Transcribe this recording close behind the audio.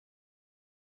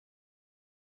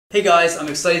Hey guys, I'm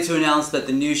excited to announce that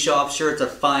the new shop shirts are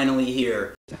finally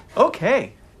here.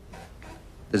 Okay.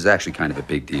 This is actually kind of a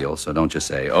big deal, so don't just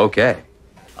say, okay.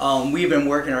 We've been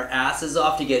working our asses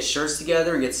off to get shirts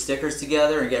together and get stickers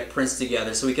together and get prints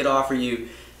together so we could offer you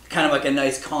kind of like a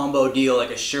nice combo deal,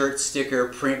 like a shirt, sticker,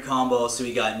 print combo. So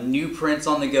we got new prints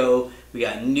on the go, we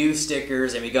got new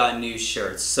stickers, and we got new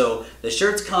shirts. So the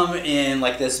shirts come in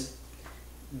like this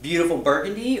beautiful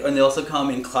burgundy, and they also come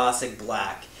in classic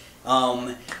black.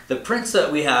 The prints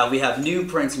that we have new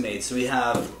prints made. So we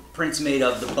have prints made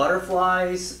of the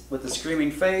butterflies with the screaming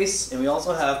face, and we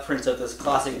also have prints of this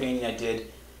classic painting I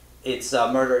did. It's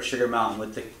Murder at Sugar Mountain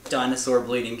with the dinosaur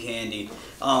bleeding candy.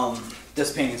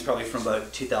 This painting is probably from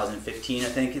about 2015, I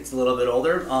think. It's a little bit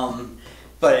older,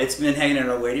 but it's been hanging in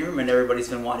our waiting room, and everybody's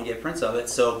been wanting to get prints of it,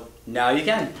 so now you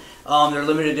can. They're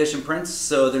limited edition prints,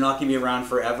 so they're not going to be around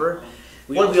forever.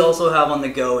 What we also have on the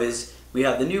go is we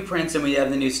have the new prints and we have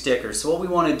the new stickers. So what we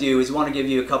want to do is we want to give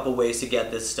you a couple ways to get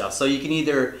this stuff. So you can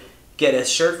either get a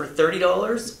shirt for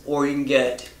 $30 or you can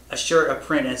get a shirt, a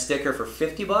print, and a sticker for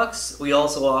 $50. We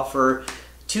also offer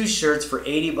 2 shirts for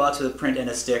 $80 with a print and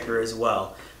a sticker as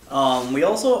well. We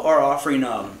also are offering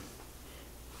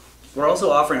we're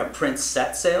also offering a print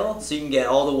set sale, so you can get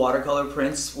all the watercolor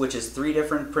prints, which is 3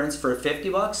 different prints for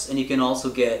 $50, and you can also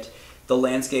get the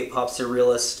landscape pop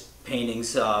surrealist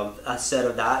paintings, a set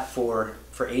of that for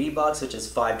 $80, which is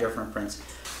 5 different prints.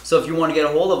 So if you want to get a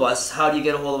hold of us, how do you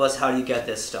get a hold of us? How do you get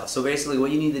this stuff? So basically what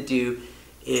you need to do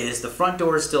is the front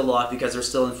door is still locked because we're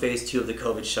still in phase 2 of the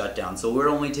COVID shutdown. So we're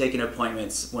only taking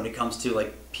appointments when it comes to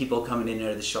like people coming in and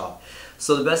out of the shop.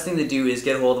 So the best thing to do is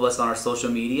get a hold of us on our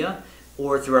social media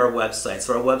or through our website.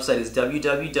 So our website is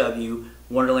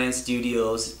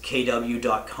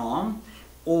www.wonderlandstudioskw.com,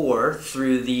 or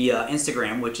through the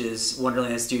Instagram, which is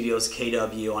Wonderland Studios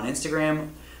KW on Instagram,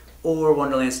 or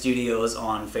Wonderland Studios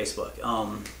on Facebook.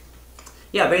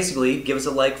 Yeah, basically, give us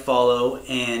a like, follow,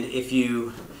 and if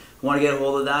you want to get a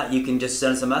hold of that, you can just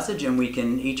send us a message, and we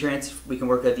can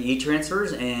work at the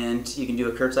e-transfers, and you can do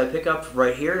a curbside pickup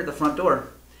right here at the front door.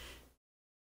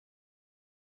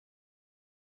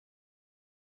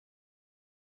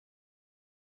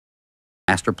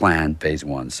 Master Plan, Phase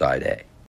 1, Side A.